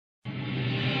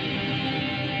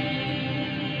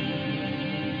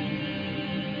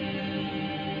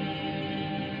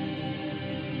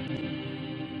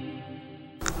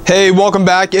Hey, welcome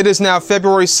back. It is now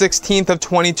February 16th of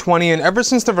 2020, and ever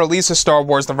since the release of Star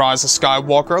Wars The Rise of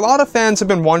Skywalker, a lot of fans have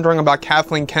been wondering about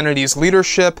Kathleen Kennedy's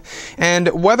leadership and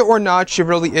whether or not she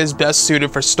really is best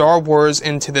suited for Star Wars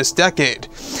into this decade.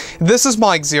 This is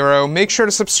Mike Zero. Make sure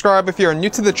to subscribe if you're new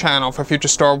to the channel for future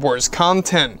Star Wars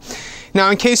content. Now,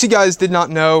 in case you guys did not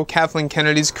know, Kathleen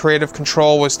Kennedy's creative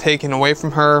control was taken away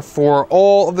from her for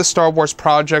all of the Star Wars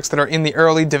projects that are in the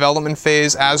early development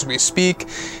phase as we speak,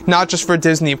 not just for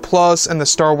Disney Plus and the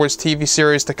Star Wars TV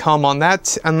series to come on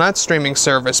that streaming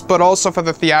service, but also for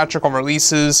the theatrical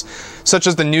releases, such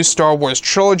as the new Star Wars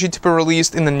trilogy to be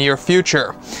released in the near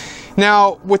future.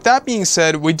 Now, with that being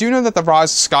said, we do know that The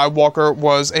Rise of Skywalker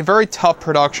was a very tough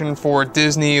production for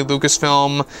Disney,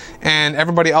 Lucasfilm, and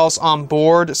everybody else on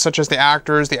board, such as the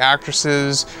actors, the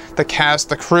actresses, the cast,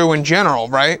 the crew in general,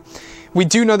 right? We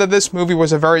do know that this movie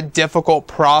was a very difficult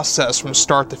process from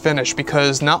start to finish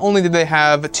because not only did they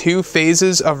have 2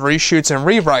 phases of reshoots and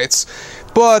rewrites,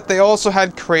 but they also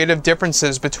had creative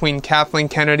differences between Kathleen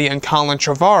Kennedy and Colin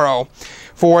Trevorrow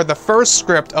for the first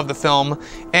script of the film,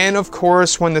 and of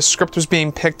course when the script was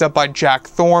being picked up by Jack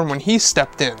Thorne when he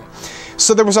stepped in.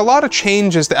 So there was a lot of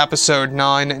changes to Episode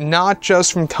 9, not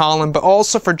just from Colin, but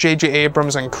also for J.J.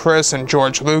 Abrams and Chris and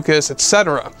George Lucas,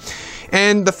 etc.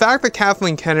 And the fact that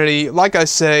Kathleen Kennedy, like I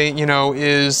say,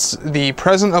 is the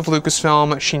president of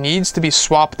Lucasfilm, she needs to be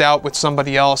swapped out with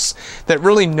somebody else that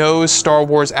really knows Star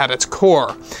Wars at its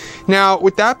core. Now,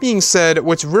 with that being said,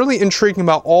 what's really intriguing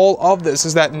about all of this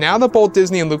is that now that both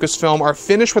Disney and Lucasfilm are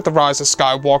finished with The Rise of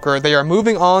Skywalker, they are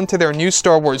moving on to their new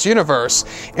Star Wars universe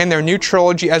and their new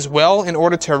trilogy as well in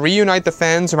order to reunite the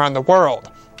fans around the world.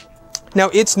 Now,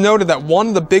 it's noted that one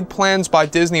of the big plans by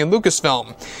Disney and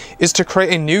Lucasfilm is to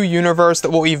create a new universe that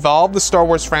will evolve the Star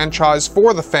Wars franchise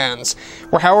for the fans,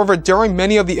 where however during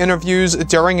many of the interviews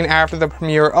during and after the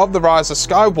premiere of The Rise of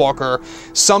Skywalker,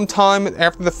 sometime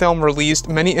after the film released,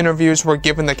 many interviews were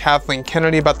given to Kathleen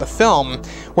Kennedy about the film,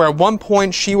 where at one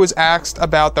point she was asked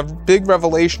about the big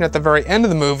revelation at the very end of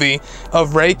the movie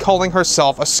of Rey calling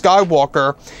herself a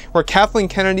Skywalker, where Kathleen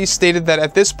Kennedy stated that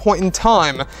at this point in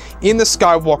time in the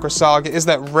Skywalker saga, is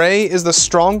that Rey is the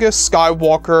strongest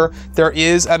Skywalker there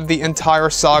is out of the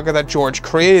entire saga that George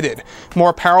created,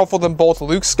 more powerful than both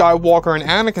Luke Skywalker and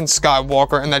Anakin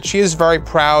Skywalker, and that she is very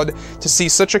proud to see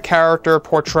such a character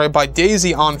portrayed by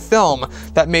Daisy on film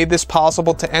that made this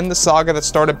possible to end the saga that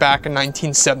started back in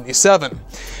 1977.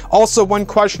 Also, when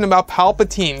questioned about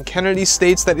Palpatine, Kennedy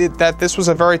states that this was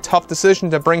a very tough decision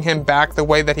to bring him back the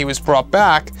way that he was brought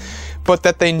back, but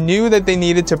that they knew that they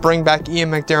needed to bring back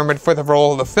Ian McDiarmid for the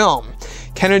role of the film.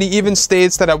 Kennedy even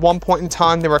states that at one point in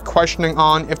time they were questioning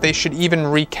on if they should even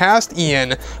recast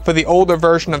Ian for the older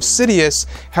version of Sidious.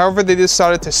 However, they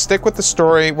decided to stick with the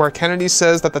story, where Kennedy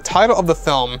says that the title of the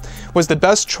film was the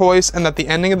best choice and that the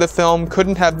ending of the film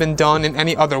couldn't have been done in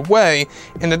any other way,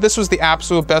 and that this was the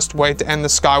absolute best way to end the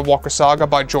Skywalker saga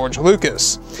by George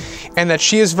Lucas. And that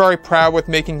she is very proud with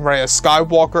making Rey a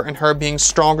Skywalker, and her being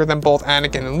stronger than both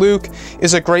Anakin and Luke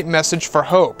is a great message for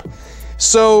hope.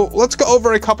 So let's go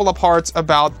over a couple of parts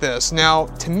about this. Now,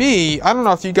 to me, I don't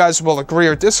know if you guys will agree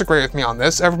or disagree with me on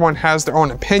this. Everyone has their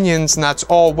own opinions, and that's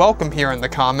all welcome here in the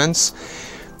comments.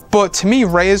 But to me,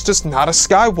 Rey is just not a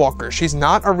Skywalker. She's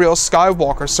not a real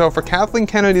Skywalker. So for Kathleen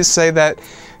Kennedy to say that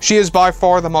she is by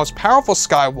far the most powerful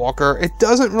Skywalker, it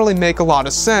doesn't really make a lot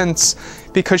of sense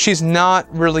because she's not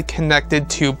really connected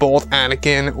to both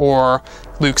Anakin or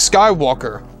Luke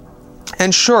Skywalker.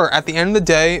 And sure, at the end of the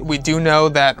day, we do know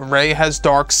that Rey has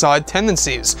dark side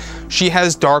tendencies. She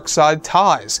has dark side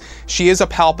ties. She is a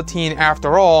Palpatine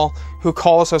after all, who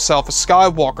calls herself a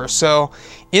Skywalker. So,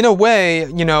 in a way,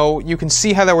 you can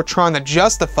see how they were trying to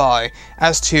justify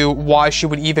as to why she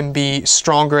would even be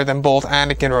stronger than both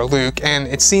Anakin or Luke, and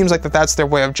it seems like that's their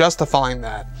way of justifying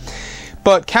that.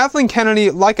 But Kathleen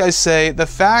Kennedy, like I say, the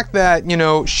fact that,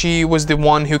 she was the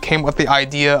one who came up with the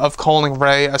idea of calling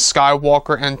Rey a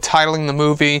Skywalker and titling the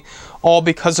movie all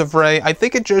because of Rey, I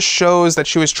think it just shows that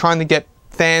she was trying to get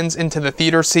fans into the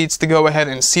theater seats to go ahead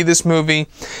and see this movie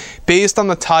based on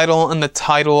the title and the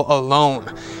title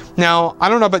alone. Now, I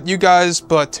don't know about you guys,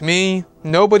 but to me,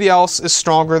 nobody else is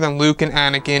stronger than Luke and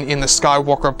Anakin in the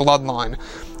Skywalker bloodline.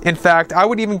 In fact, I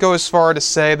would even go as far to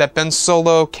say that Ben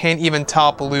Solo can't even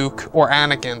top Luke or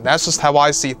Anakin. That's just how I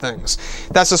see things.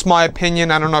 That's just my opinion.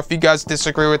 I don't know if you guys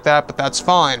disagree with that, but that's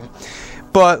fine.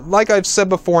 But like I've said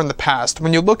before in the past,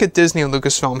 when you look at Disney and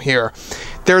Lucasfilm here,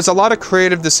 there's a lot of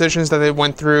creative decisions that they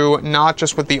went through, not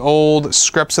just with the old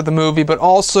scripts of the movie, but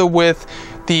also with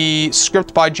the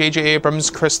script by J.J. Abrams,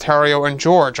 Chris Terrio, and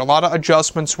George. A lot of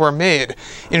adjustments were made.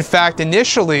 In fact,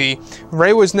 initially,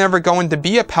 Rey was never going to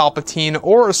be a Palpatine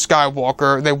or a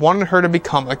Skywalker. They wanted her to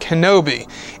become a Kenobi.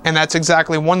 And that's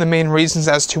exactly one of the main reasons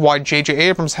as to why J.J.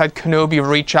 Abrams had Kenobi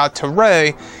reach out to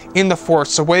Rey in The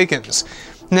Force Awakens.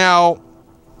 Now,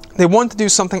 they wanted to do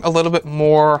something a little bit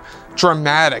more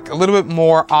dramatic, a little bit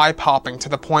more eye-popping, to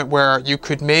the point where you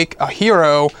could make a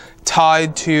hero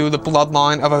tied to the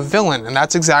bloodline of a villain, and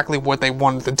that's exactly what they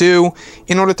wanted to do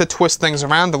in order to twist things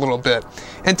around a little bit.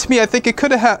 And to me, I think it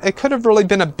could have really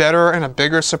been a better and a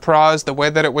bigger surprise the way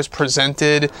that it was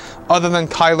presented, other than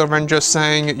Kylo Ren just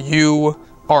saying, "You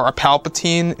are a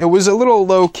Palpatine." It was a little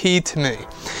low-key to me.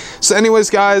 So anyways,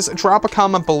 guys, drop a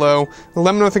comment below.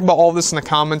 Let me know what you think about all this in the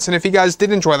comments. And if you guys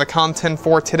did enjoy the content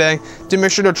for today, do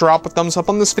make sure to drop a thumbs up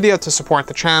on this video to support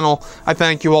the channel. I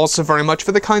thank you all so very much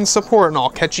for the kind support, and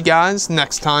I'll catch you guys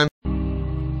next time.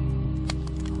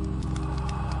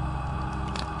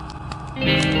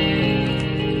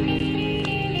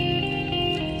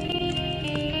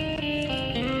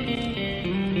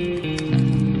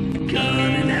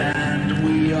 Gun in hand,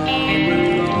 we are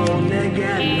alone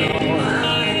again. No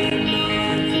hiding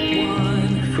on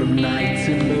one. From night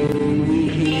to moon, we